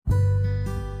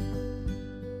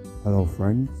Hello,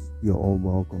 friends. You're all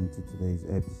welcome to today's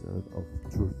episode of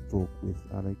Truth Talk with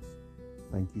Alex.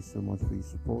 Thank you so much for your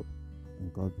support,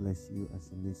 and God bless you as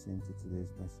you listen to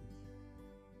today's message.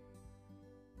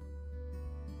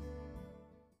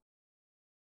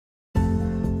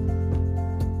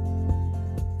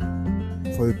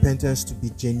 For repentance to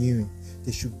be genuine,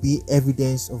 there should be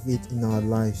evidence of it in our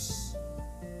lives.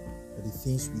 That the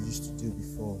things we used to do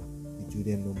before, we do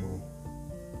them no more.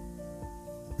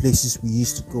 The places we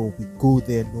used to go, we go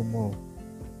there no more.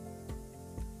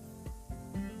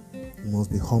 We must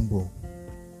be humble.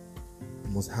 We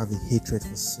must have a hatred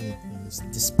for sin. We must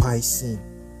despise sin.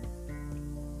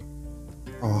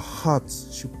 Our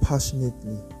hearts should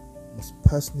passionately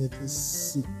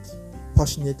seek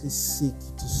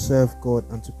to serve God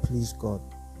and to please God.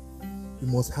 We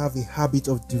must have a habit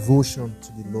of devotion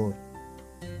to the Lord.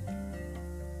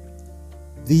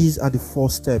 These are the 4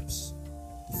 steps.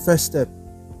 The first step,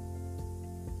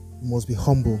 we must be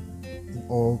humble in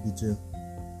all we do.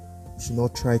 We should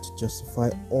not try to justify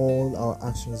all our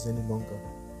actions any longer.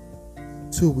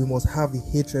 2, we must have a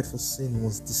hatred for sin. We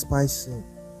must despise sin.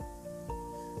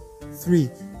 3,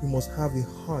 we must have a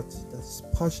heart that is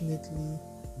passionately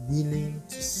willing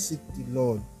to seek the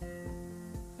Lord,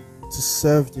 to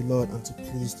serve the Lord and to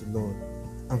please the Lord.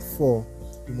 And 4,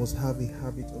 we must have a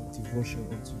habit of devotion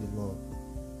unto the Lord.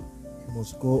 We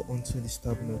must go unto the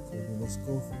tabernacle. We must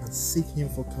go and seek Him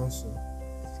for counsel.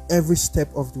 Every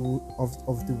step of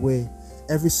the way,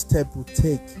 every step we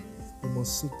take, we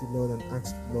must seek the Lord and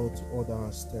ask the Lord to order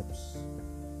our steps.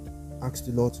 Ask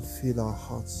the Lord to fill our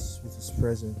hearts with His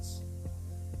presence,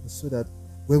 and so that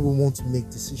when we want to make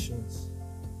decisions,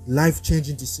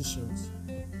 life-changing decisions,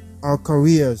 our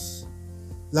careers,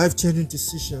 life-changing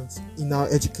decisions in our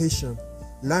education,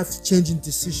 life-changing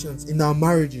decisions in our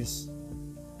marriages,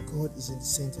 God is in the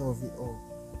center of it all.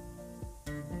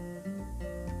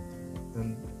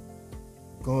 And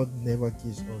God never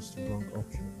gives us the wrong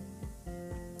option.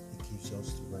 He gives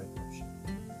us the right option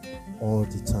all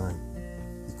the time,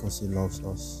 because He loves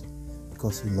us,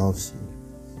 because He loves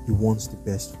you. He wants the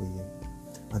best for you.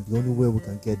 And the only way we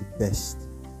can get the best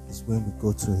is when we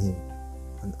go to Him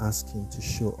and ask Him to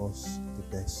show us the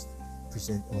best,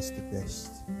 present us the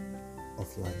best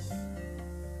of life.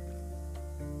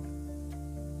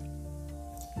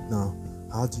 Now,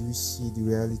 how do we see the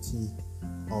reality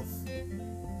of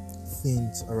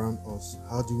things around us?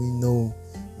 How do we know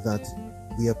that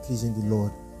we are pleasing the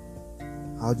Lord?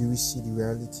 How do we see the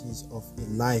realities of a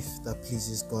life that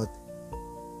pleases God?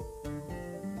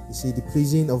 You see, the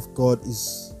pleasing of God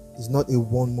is not a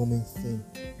one-moment thing.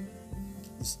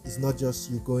 It's not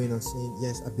just you going and saying,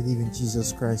 yes, I believe in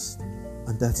Jesus Christ,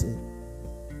 and that's it.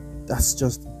 That's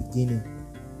just the beginning.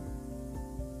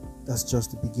 That's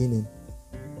just the beginning.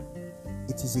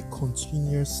 It is a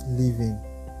continuous living.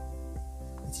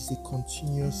 It is a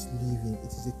continuous living.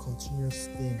 It is a continuous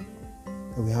thing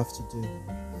that we have to do.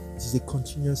 It is a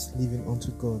continuous living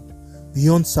unto God.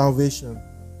 Beyond salvation,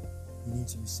 we need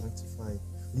to be sanctified.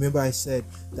 Remember, I said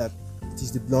that it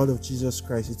is the blood of Jesus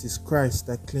Christ. It is Christ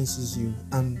that cleanses you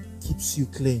and keeps you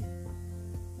clean.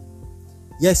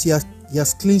 Yes, He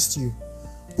has cleansed you,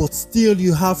 but still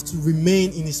you have to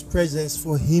remain in His presence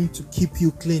for Him to keep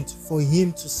you clean, for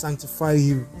Him to sanctify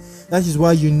you. That is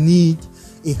why you need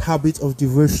a habit of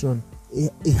devotion,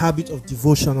 a habit of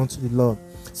devotion unto the Lord.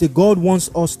 See, God wants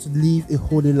us to live a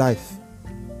holy life.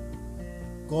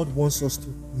 God wants us to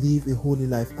live a holy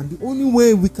life. And the only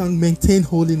way we can maintain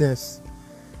holiness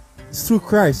is through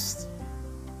Christ.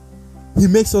 He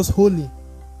makes us holy.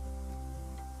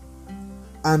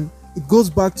 And it goes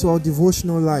back to our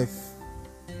devotional life.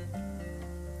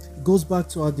 It goes back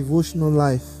to our devotional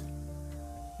life.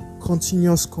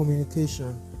 Continuous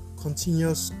communication,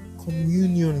 continuous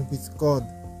communion with God.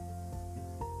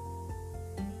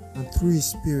 And through His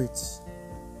Spirit,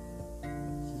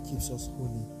 He keeps us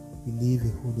holy. We live a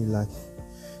holy life.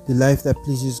 The life that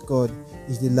pleases God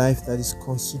is the life that is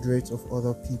considerate of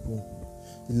other people.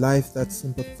 The life that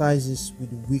sympathizes with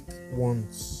the weak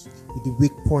ones, with the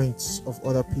weak points of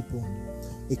other people.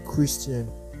 A Christian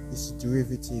is a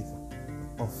derivative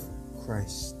of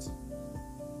Christ.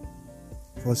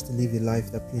 For us to live a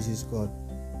life that pleases God,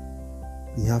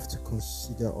 we have to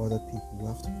consider other people. We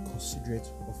have to be considerate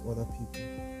of other people.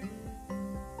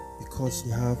 Because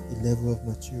you have a level of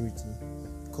maturity,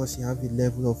 because you have a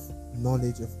level of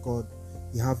knowledge of God,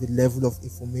 you have a level of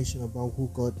information about who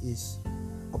God is,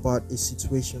 about a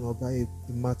situation or about a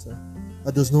matter,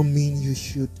 that does not mean you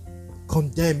should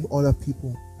condemn other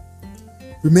people.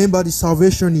 Remember, the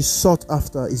salvation is sought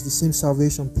after is the same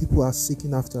salvation people are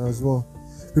seeking after as well.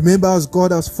 Remember, as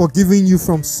God has forgiven you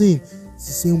from sin, It's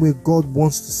the same way God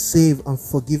wants to save and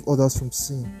forgive others from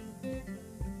sin.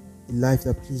 A life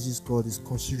that pleases God is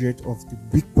considerate of the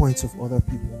weak points of other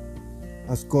people,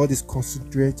 as God is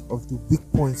considerate of the weak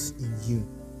points in you.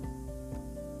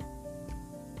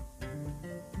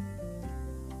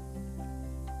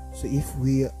 So if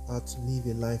we are to live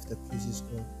a life that pleases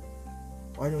God,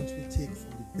 why don't we take from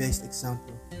the best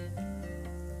example,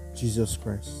 Jesus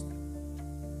Christ?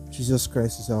 Jesus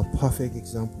Christ is our perfect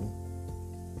example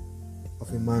of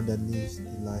a man that lives a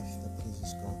life that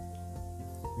pleases God.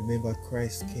 Remember,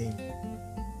 Christ came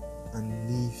and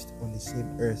lived on the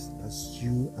same earth as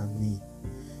you and me.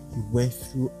 He went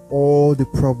through all the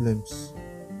problems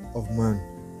of man.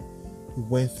 He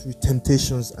went through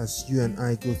temptations as you and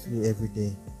I go through every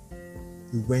day.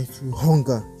 He went through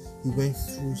hunger. He went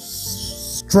through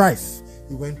strife.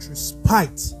 He went through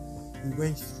spite. He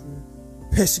went through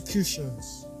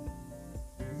persecutions.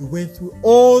 He went through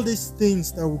all these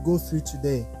things that we go through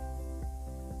today.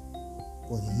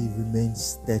 But he remained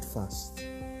steadfast.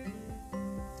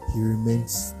 He remained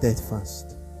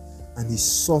steadfast. And he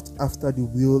sought after the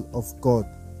will of God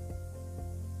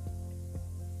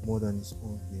more than his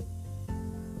own will.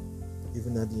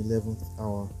 Even at the 11th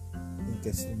hour in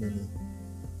Gethsemane,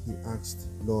 he asked,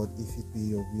 Lord, if it be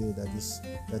your will that this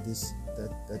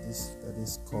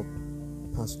cup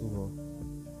pass over.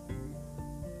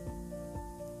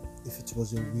 If it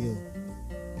was your will,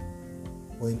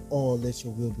 or in all, let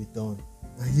your will be done.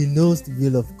 And he knows the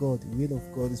will of God. The will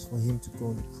of God is for him to go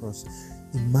on the cross.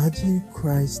 Imagine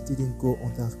Christ didn't go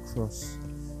on that cross.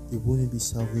 There wouldn't be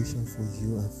salvation for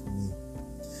you and for me.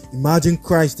 Imagine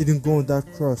Christ didn't go on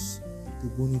that cross.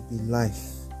 There wouldn't be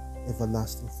life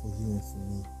everlasting for you and for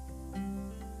me.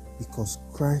 Because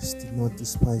Christ did not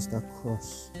despise that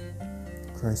cross,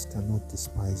 Christ cannot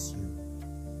despise you.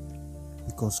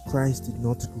 Because Christ did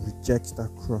not reject that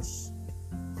cross,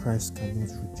 Christ cannot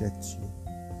reject you.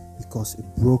 Because a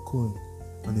broken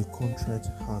and a contrite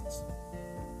heart,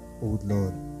 O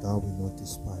Lord, thou wilt not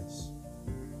despise.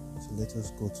 So let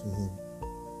us go to him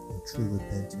in true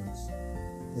repentance.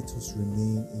 Let us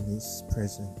remain in his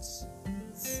presence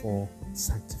for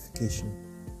sanctification.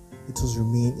 Let us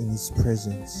remain in his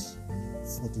presence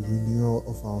for the renewal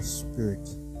of our spirit.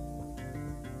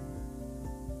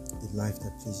 A life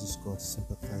that pleases God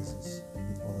sympathizes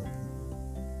with other people.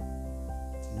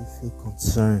 Do you feel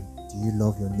concerned? Do you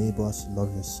love your neighbor as you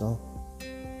love yourself?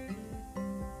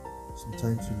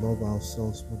 Sometimes we love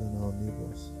ourselves more than our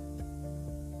neighbors.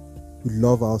 We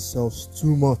love ourselves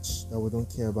too much that we don't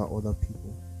care about other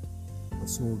people. And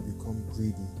so we become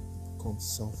greedy, become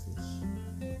selfish.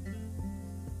 Do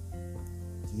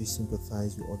you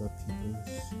sympathize with other people's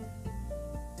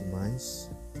demise?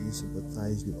 Do you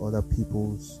sympathize with other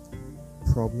people's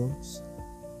problems?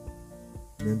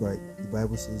 Remember, the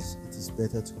Bible says it is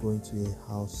better to go into a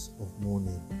house of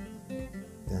mourning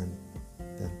than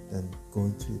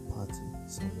going to a party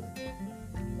somewhere.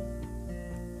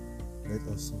 Let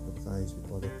us sympathize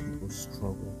with other people's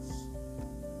struggles.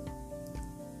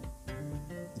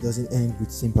 It doesn't end with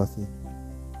sympathy,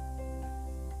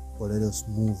 but let us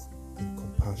move in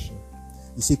compassion.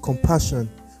 You see, compassion,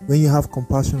 when you have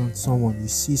compassion on someone, you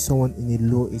see someone in a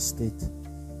low estate.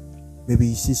 Maybe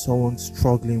you see someone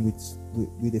struggling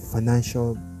with a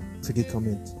financial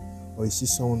predicament, or you see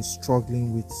someone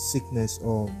struggling with sickness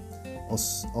or a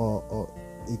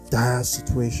dire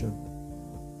situation.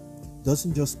 It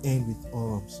doesn't just end with,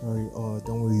 oh, I'm sorry, oh,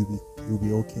 don't worry, you'll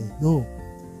be okay. No.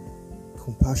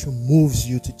 Compassion moves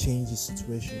you to change the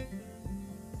situation.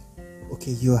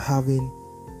 Okay, you're having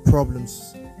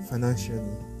problems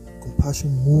financially. Compassion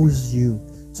moves you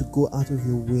to go out of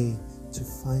your way to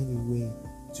find a way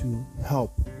to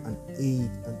help and aid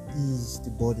and ease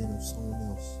the burden of someone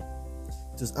else.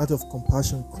 It was out of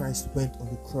compassion Christ went on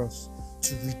the cross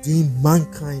to redeem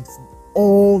mankind from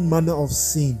all manner of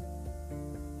sin.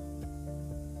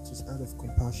 It was out of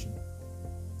compassion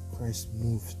Christ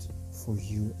moved for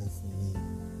you and for me.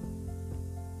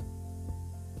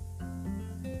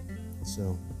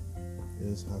 So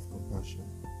let us have compassion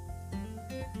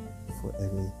for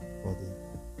everybody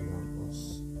around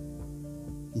us.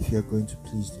 If you are going to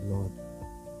please the Lord,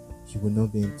 you will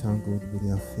not be entangled with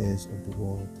the affairs of the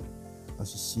world,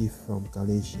 as you see from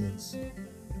Galatians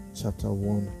chapter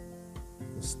 1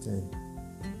 verse 10.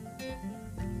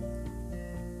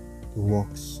 The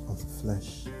works of the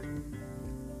flesh.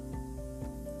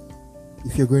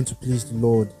 If you're going to please the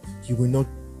Lord, you will not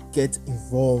get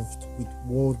involved with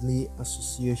worldly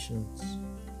associations,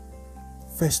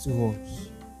 festivals,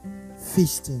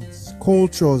 feastings,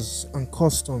 cultures, and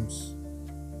customs.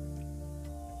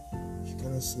 You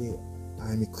cannot say,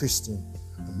 I'm a Christian,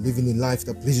 I'm living a life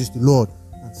that pleases the Lord,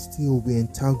 and and still we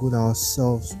entangle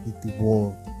ourselves with the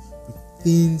world, with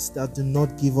things that do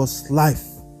not give us life,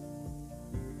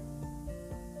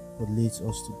 but leads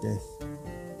us to death.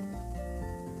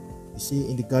 You see,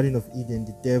 in the Garden of Eden,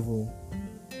 the devil,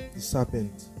 the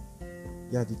serpent,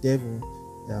 the devil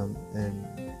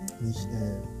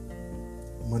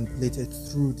manipulated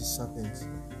through the serpent,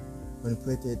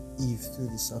 manipulated Eve through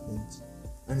the serpent.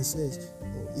 And he says,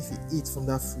 if you eat from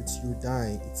that fruit, you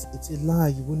die. It's a lie.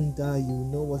 You wouldn't die. You will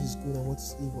know what is good and what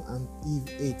is evil. And Eve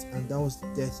ate, and that was the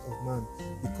death of man.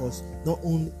 Because not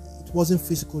only, it wasn't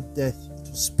physical death,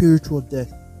 it was spiritual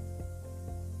death.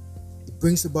 It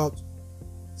brings about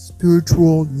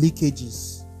spiritual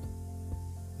leakages.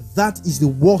 That is the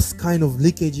worst kind of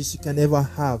leakages you can ever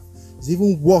have. It's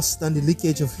even worse than the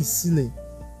leakage of his ceiling.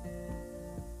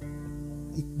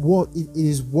 It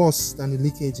is worse than the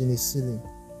leakage in his ceiling.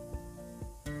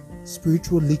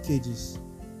 Spiritual leakages.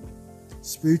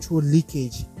 Spiritual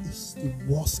leakage is the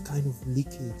worst kind of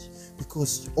leakage,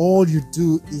 because all you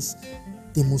do is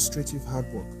demonstrative hard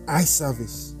work, eye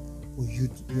service, but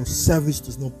your service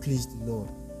does not please the Lord.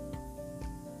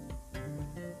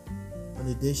 And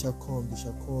the day shall come, they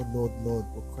shall call Lord, Lord,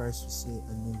 but Christ will say,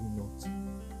 I know you not.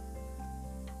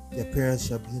 Their prayers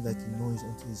shall be like a noise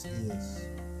unto his ears.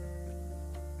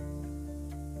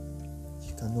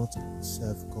 You cannot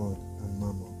serve God and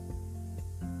mammon.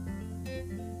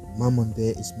 Mammon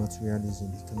there is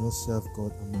materialism. You cannot serve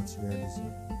God and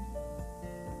materialism.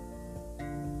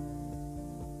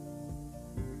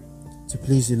 To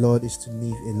please the Lord is to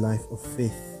live a life of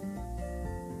faith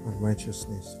and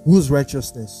righteousness. Whose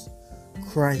righteousness?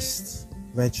 Christ's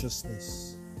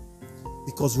righteousness.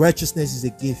 Because righteousness is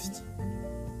a gift.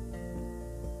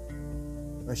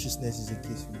 Righteousness is a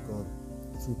gift from God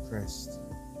through Christ.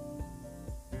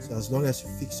 So as long as you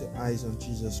fix your eyes on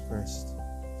Jesus Christ,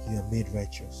 you are made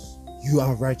righteous. You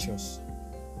are righteous.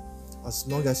 As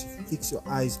long as you fix your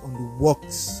eyes on the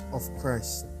works of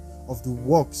Christ, of the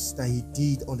works that he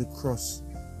did on the cross,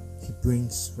 he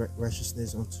brings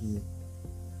righteousness unto you.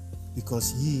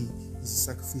 Because he is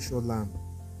a sacrificial lamb.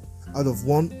 Out of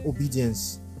one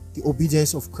obedience, the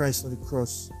obedience of Christ on the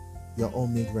cross, we are all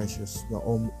made righteous. We are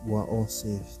all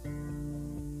saved.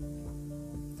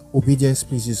 Obedience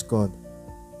pleases God.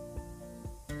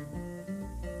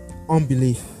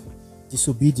 Unbelief,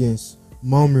 disobedience,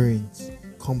 murmurings,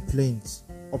 complaints,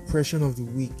 oppression of the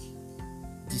weak,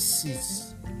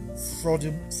 deceit,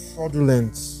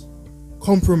 fraudulence,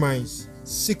 compromise,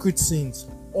 secret sins,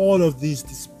 all of this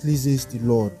displeases the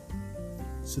Lord.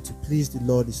 So to please the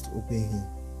Lord is to obey him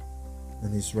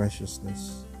and his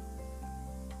righteousness.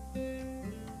 To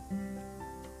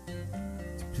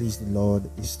please the Lord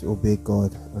is to obey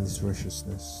God and his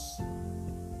righteousness.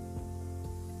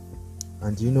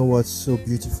 And do you know what's so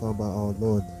beautiful about our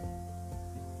Lord?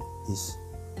 Is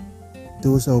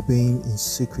those are obeying in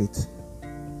secret,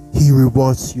 he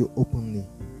rewards you openly.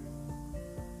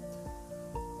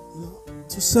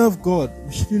 To serve God,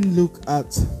 we shouldn't look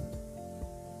at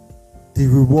the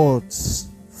rewards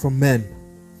from men.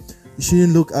 We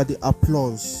shouldn't look at the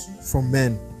applause from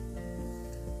men.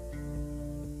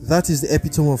 That is the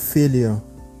epitome of failure.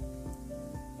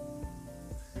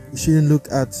 We shouldn't look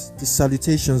at the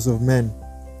salutations of men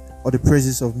or the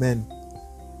praises of men.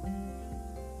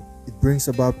 It brings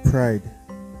about pride.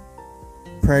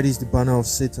 Pride is the banner of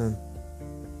Satan.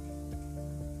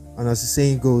 And as the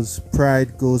saying goes,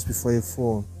 pride goes before a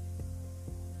fall.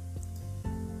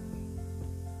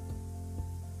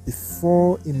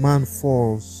 Before a man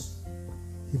falls,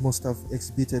 he must have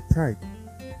exhibited pride.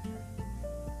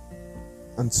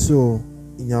 And so,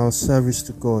 in our service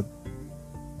to God,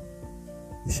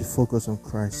 we should focus on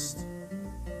Christ.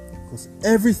 Because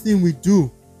everything we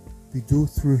do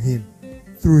through him,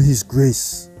 through his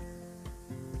grace.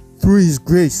 Through his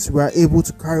grace, we are able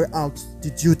to carry out the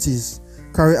duties,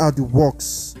 carry out the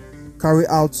works, carry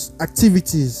out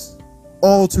activities,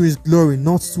 all to his glory,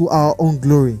 not to our own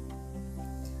glory.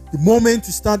 The moment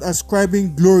we start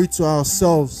ascribing glory to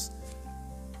ourselves,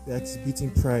 we are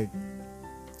exhibiting pride.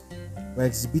 We are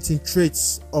exhibiting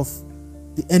traits of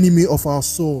the enemy of our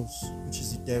souls, which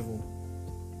is the devil.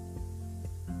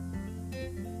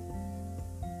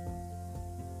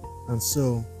 And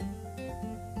so,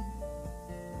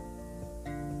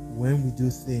 when we do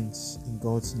things in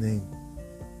God's name,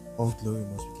 all glory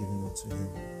must be given unto him.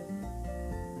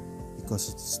 Because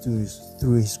it is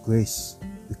through his grace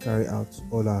we carry out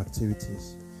all our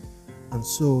activities. And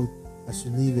so, as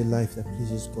you live a life that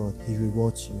pleases God, he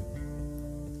rewards you.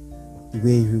 The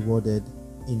way he rewarded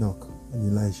Enoch and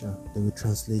Elijah, they were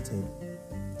translated.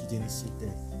 You didn't see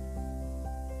death.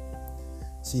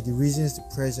 See, the reasons the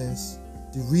presence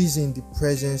The reason the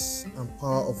presence and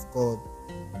power of God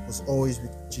was always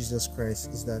with Jesus Christ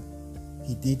is that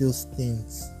he did those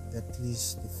things that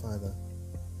pleased the Father.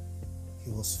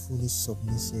 He was fully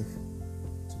submissive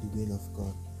to the will of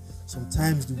God.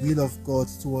 Sometimes the will of God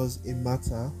towards a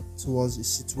matter, towards a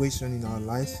situation in our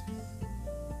life,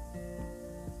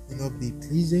 may not be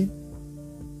pleasing,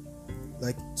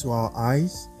 like to our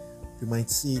eyes. We might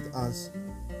see it as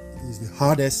it is the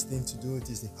hardest thing to do, it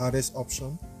is the hardest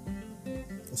option.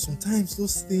 But sometimes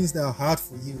those things that are hard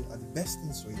for you are the best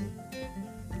things for you.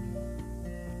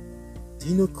 Do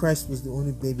you know Christ was the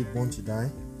only baby born to die?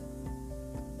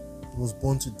 He was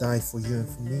born to die for you and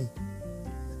for me.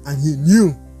 And he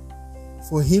knew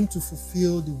for him to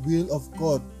fulfill the will of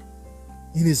God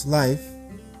in his life,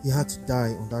 he had to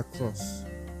die on that cross.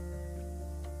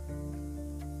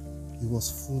 He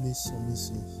was fully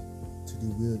submissive to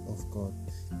the will of God.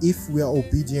 If we are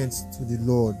obedient to the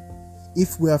Lord,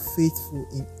 if we are faithful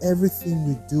in everything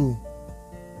we do,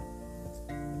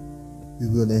 we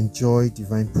will enjoy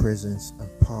divine presence and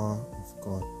power of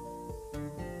God.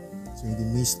 So in the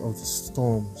midst of the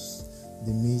storms, in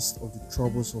the midst of the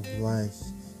troubles of life,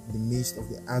 in the midst of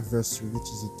the adversary, which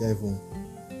is the devil,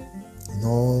 in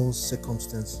all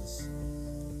circumstances,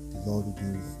 the Lord will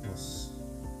be with us.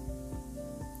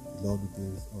 The Lord will be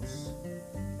with us.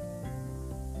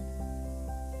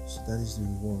 So that is the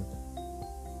reward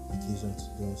he gives unto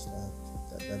those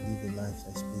that live a life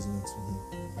that is pleasing unto him.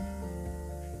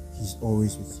 He's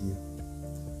always with you.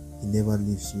 He never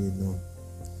leaves you alone.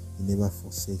 He never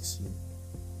forsakes you,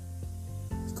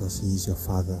 because he is your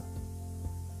Father.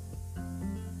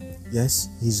 Yes,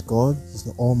 he's God. He's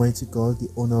the Almighty God, the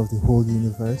owner of the whole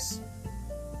universe.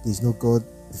 There is no God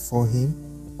before him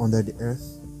under the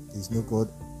earth. There is no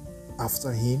God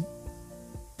after him.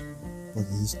 But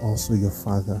he is also your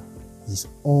Father. He's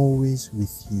always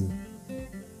with you.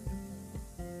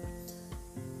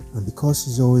 And because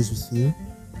he's always with you,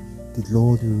 the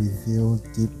Lord will reveal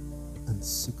deep and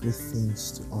secret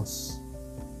things to us.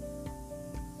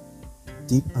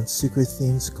 Deep and secret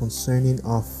things concerning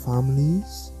our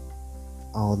families,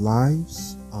 our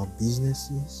lives, our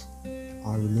businesses,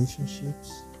 our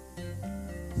relationships.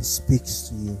 He speaks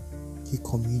to you. He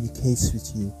communicates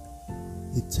with you.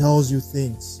 He tells you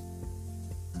things.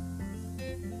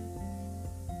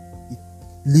 He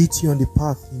leads you on the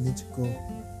path you need to go.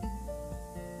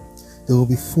 There will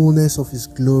be fullness of his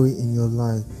glory in your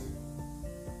life.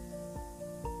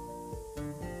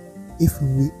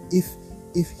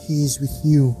 If he is with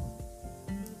you,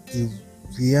 the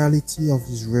reality of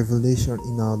his revelation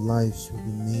in our lives will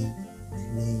be made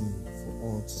plain for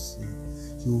all to see.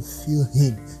 You will feel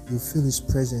him. You will feel his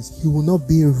presence. He will not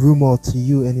be a rumor to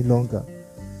you any longer.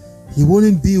 He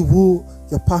wouldn't be who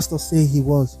your pastor say he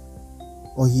was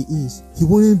or he is. He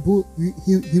wouldn't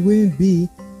be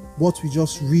what we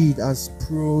just read as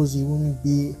prose. He wouldn't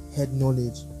be head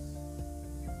knowledge.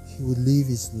 He would live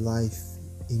his life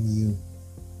in you.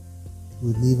 He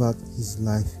would live out his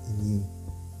life in you.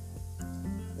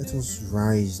 Let us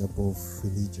rise above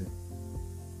religion.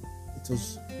 Let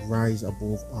us rise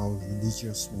above our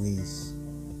religious ways.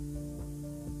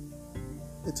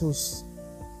 Let us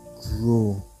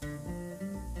grow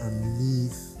and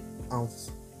live out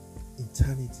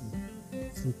eternity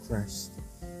through Christ.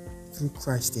 Through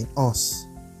Christ in us.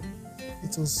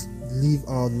 Let us live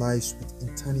our lives with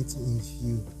eternity in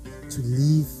view. To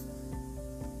live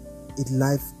a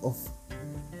life of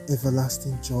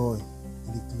everlasting joy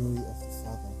in the glory of the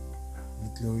Father, in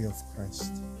the glory of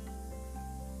Christ.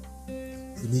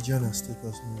 Religion has taken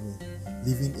us nowhere.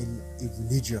 Living a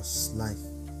religious life.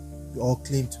 We all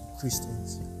claim to be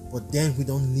Christians, but then we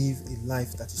don't live a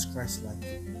life that is Christ-like.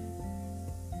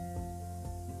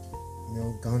 You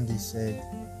know, Gandhi said,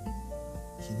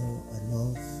 I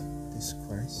love this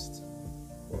Christ,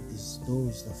 but it's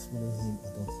those that follow him I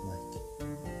don't like.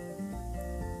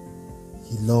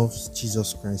 He loves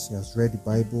Jesus Christ. He has read the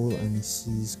Bible and he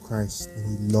sees Christ and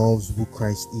he loves who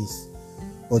Christ is.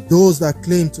 But those that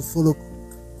claim to follow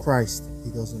Christ,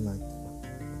 he doesn't like.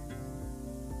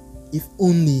 If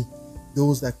only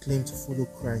those that claim to follow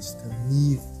Christ can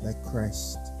live like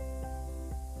Christ,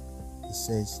 he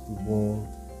says the world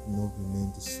will not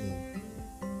remain the same.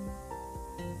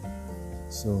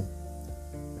 So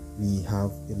we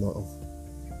have a lot of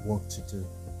work to do.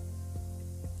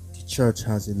 The church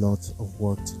has a lot of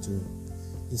work to do.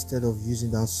 Instead of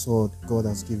using that sword God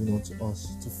has given unto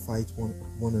us to fight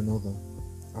one another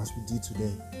as we do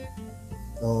today.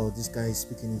 Oh, this guy is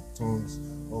speaking in tongues.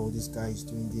 Oh, this guy is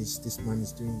doing this. This man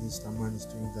is doing this. That man is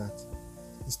doing that.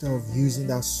 Instead of using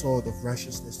that sword of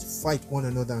righteousness to fight one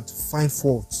another and to find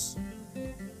faults,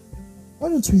 why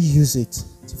don't we use it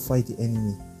to fight the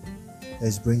enemy that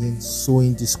is bringing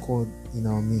sowing discord in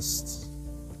our midst.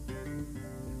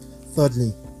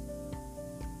 Thirdly,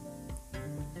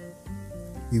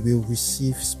 we will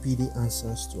receive speedy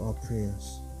answers to our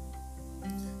prayers.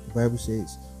 The Bible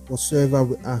says, whatsoever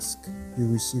we ask, we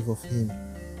receive of him,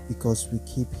 because we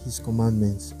keep his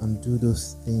commandments and do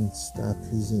those things that are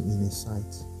pleasing in his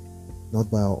sight, not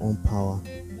by our own power,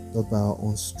 not by our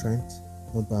own strength,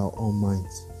 not by our own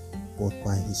might, but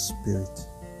by his Spirit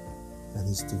and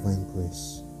his divine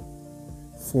grace.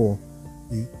 4.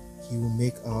 He will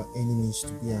make our enemies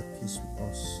to be at peace with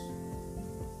us.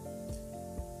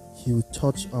 He will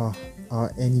touch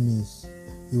our enemies.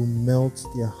 He will melt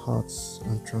their hearts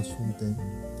and transform them.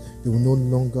 They will no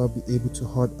longer be able to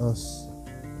hurt us.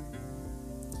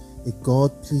 A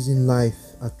God-pleasing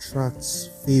life attracts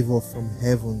favor from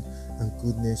heaven and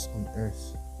goodness on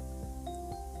earth.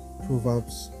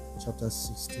 Proverbs chapter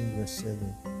 16 verse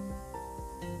 7.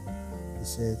 It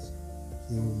says,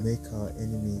 he will make our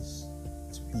enemies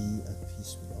to be at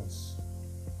peace with us.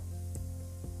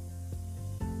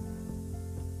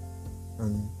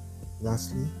 And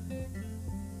lastly,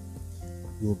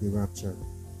 we will be raptured.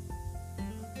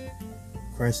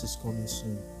 Christ is coming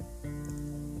soon,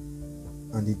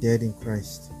 and the dead in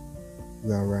Christ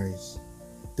will arise.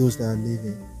 Those that are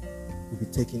living will be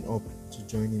taken up to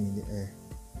join him in the air.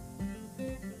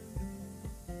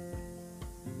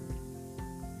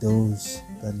 Those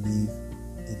that live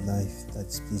a life that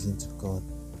is pleasing to God,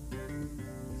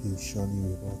 he will surely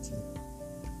reward you.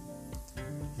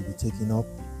 You'll be taken up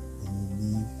and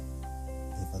you live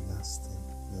everlasting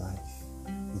life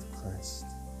with Christ,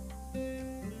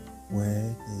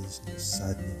 where there is no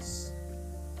sadness,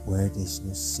 where there is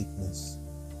no sickness,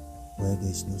 where there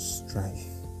is no strife,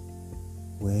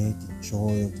 where the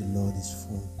joy of the Lord is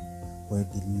full, where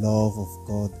the love of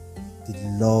God, the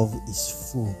love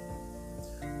is full,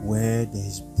 where there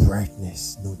is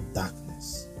brightness, no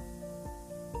darkness,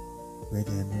 where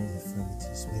there are no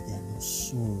infirmities, where there are no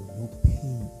sorrow, no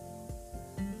pain.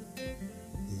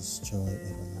 There is joy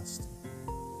everlasting.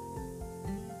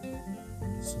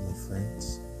 So my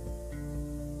friends,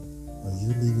 are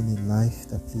you living a life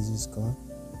that pleases God?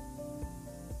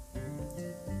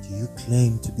 Do you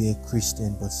claim to be a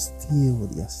Christian but still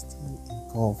you are still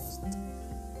engulfed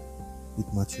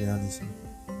with materialism,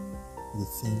 with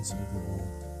the things of the world?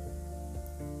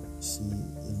 You see,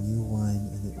 a new wine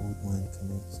and the old wine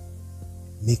cannot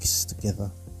mix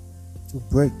together to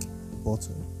break the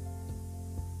bottle.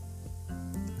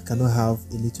 I cannot have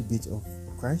a little bit of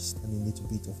Christ and a little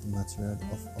bit of the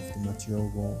material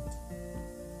world.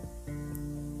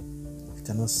 I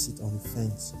cannot sit on the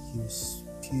fence. He will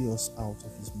spew us out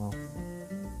of his mouth.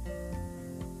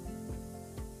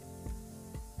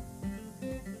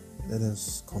 Let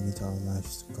us commit our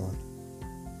lives to God.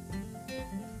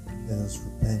 Let us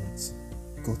repent.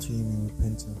 Go to him in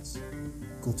repentance.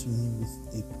 Go to him with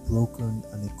a broken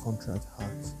and a contrite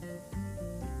heart.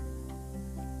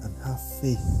 And have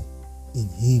faith in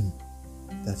him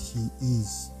that he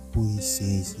is who he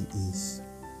says he is.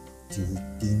 The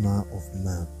Redeemer of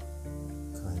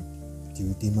mankind. The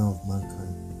Redeemer of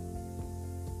mankind.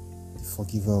 The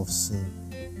forgiver of sin.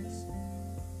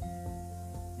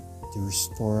 The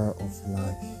restorer of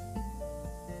life.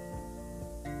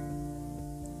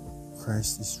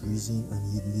 Christ is risen and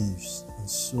he lives, and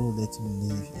so let him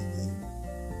live in you.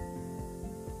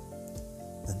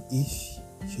 And if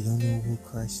you don't know who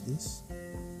Christ is,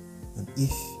 and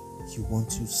if you want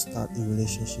to start a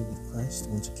relationship with Christ,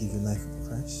 you want to give your life with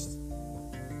Christ,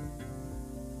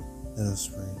 let us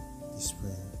pray this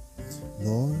prayer.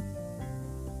 Lord,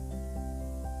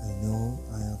 I know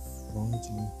I have wronged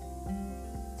you.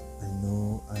 I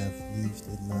know I have lived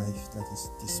a life that is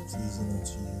displeasing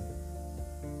unto you.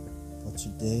 But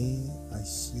today I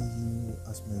see you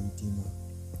as my Redeemer,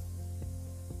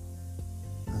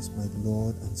 as my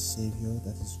Lord and Savior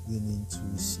that is willing to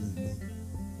receive me,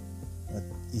 that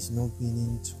is not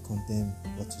willing to condemn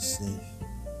but to save.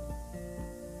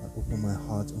 I open my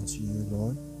heart unto you,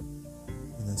 Lord,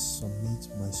 and I submit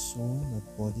my soul, my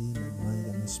body, my mind,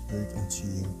 and my spirit unto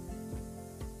you.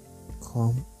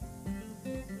 Come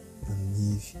and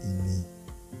live in me.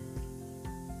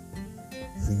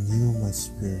 Renew my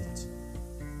spirit.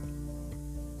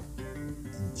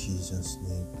 In Jesus'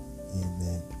 name,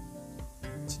 amen.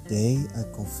 Today I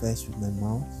confess with my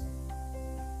mouth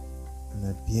and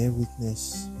I bear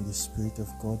witness with the Spirit of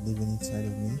God living inside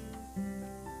of me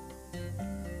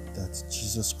that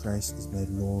Jesus Christ is my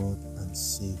Lord and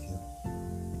Savior.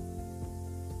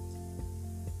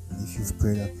 And if you've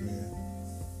prayed that prayer,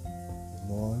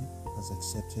 the Lord has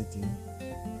accepted you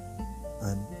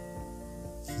and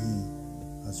he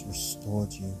has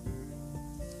restored you.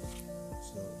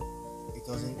 So it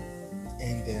doesn't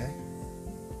end there.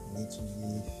 You need to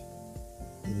live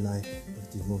a life of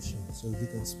devotion. So you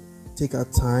can take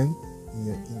out time in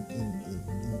your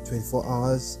in 24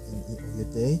 hours of your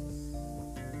day.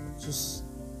 Just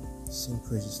sing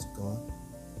praises to God,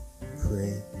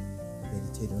 pray,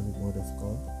 meditate on the Word of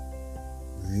God,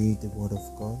 read the Word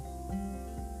of God,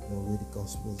 read the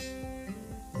Gospels,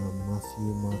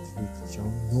 Matthew, Mark, Luke,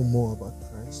 John. Know more about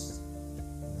Christ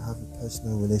and have a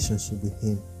personal relationship with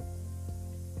Him,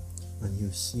 and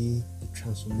you'll see the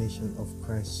transformation of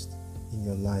Christ in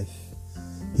your life.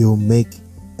 He will make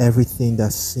everything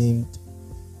that seemed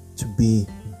to be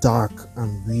dark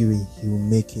and weary, He will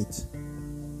make it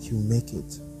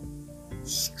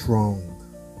strong.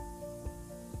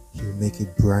 He will make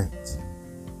it bright,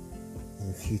 and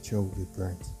your future will be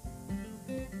bright.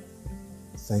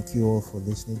 Thank you all for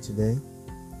listening today.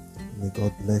 May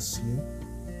God bless you,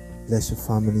 bless your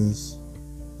families,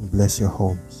 and bless your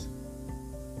homes.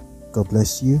 God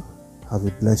bless you. Have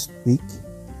a blessed week.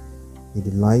 May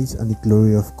the light and the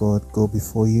glory of God go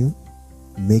before you,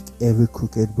 make every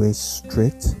crooked way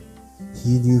straight,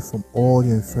 heal you from all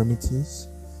your infirmities,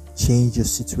 change your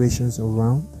situations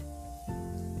around,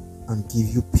 and give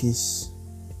you peace,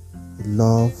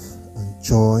 love and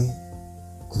joy,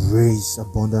 grace,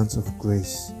 abundance of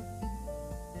grace.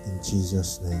 In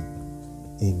Jesus'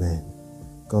 name, amen.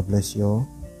 God bless you all,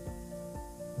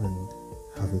 and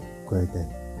have a great day.